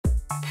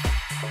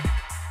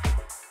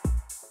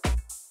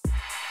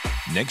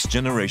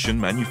Next-generation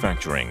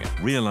manufacturing,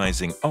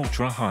 realizing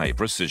ultra-high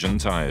precision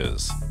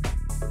tires.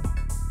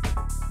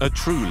 A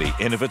truly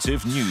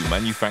innovative new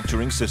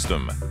manufacturing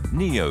system,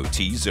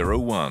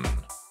 NEO-T01.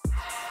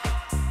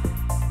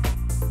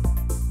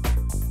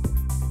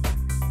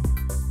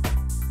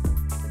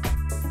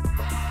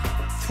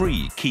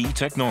 Three key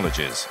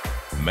technologies: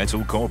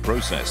 metal core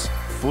process,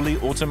 fully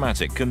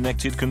automatic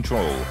connected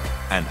control,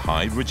 and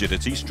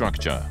high-rigidity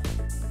structure.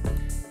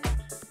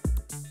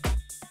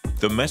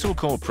 The metal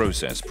core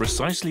process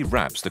precisely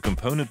wraps the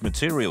component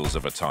materials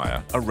of a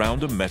tire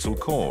around a metal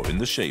core in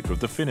the shape of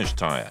the finished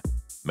tire,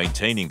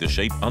 maintaining the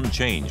shape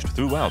unchanged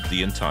throughout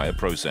the entire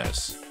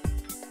process.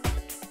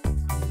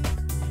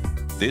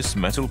 This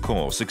metal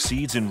core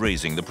succeeds in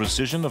raising the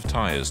precision of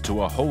tires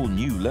to a whole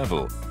new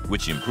level,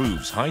 which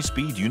improves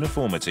high-speed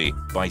uniformity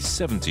by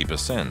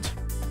 70%.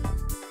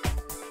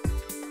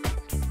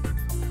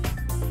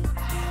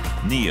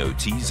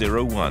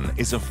 NEO-T01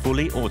 is a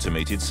fully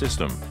automated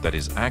system that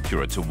is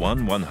accurate to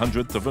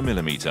 1/100th of a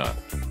millimeter.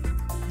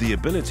 The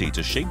ability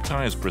to shape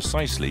tires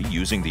precisely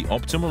using the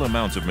optimal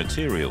amount of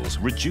materials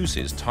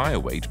reduces tire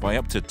weight by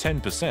up to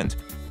 10%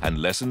 and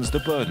lessens the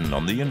burden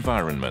on the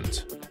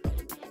environment.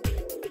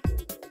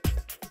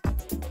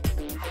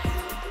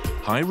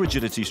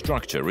 High-rigidity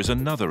structure is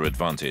another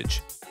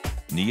advantage.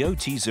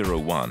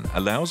 NEO-T01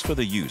 allows for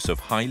the use of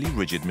highly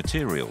rigid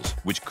materials,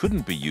 which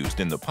couldn't be used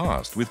in the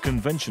past with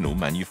conventional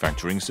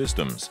manufacturing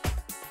systems.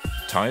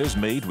 Tires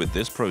made with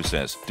this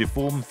process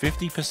deform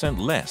 50%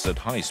 less at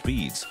high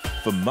speeds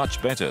for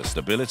much better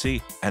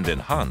stability and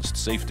enhanced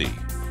safety.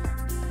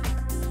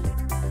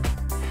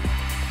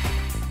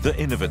 The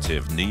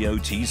innovative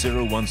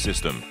NEO-T01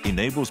 system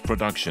enables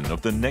production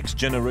of the next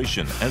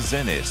generation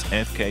Azenis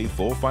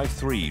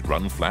FK453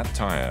 run-flat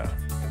tire.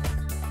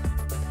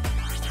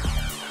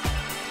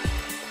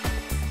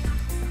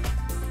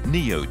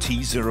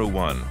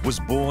 NEO-T01 was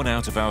born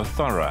out of our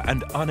thorough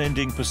and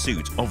unending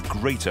pursuit of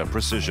greater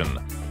precision.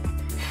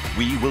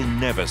 We will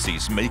never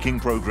cease making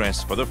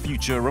progress for the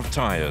future of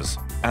tires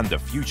and the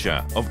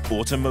future of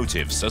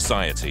automotive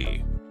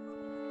society.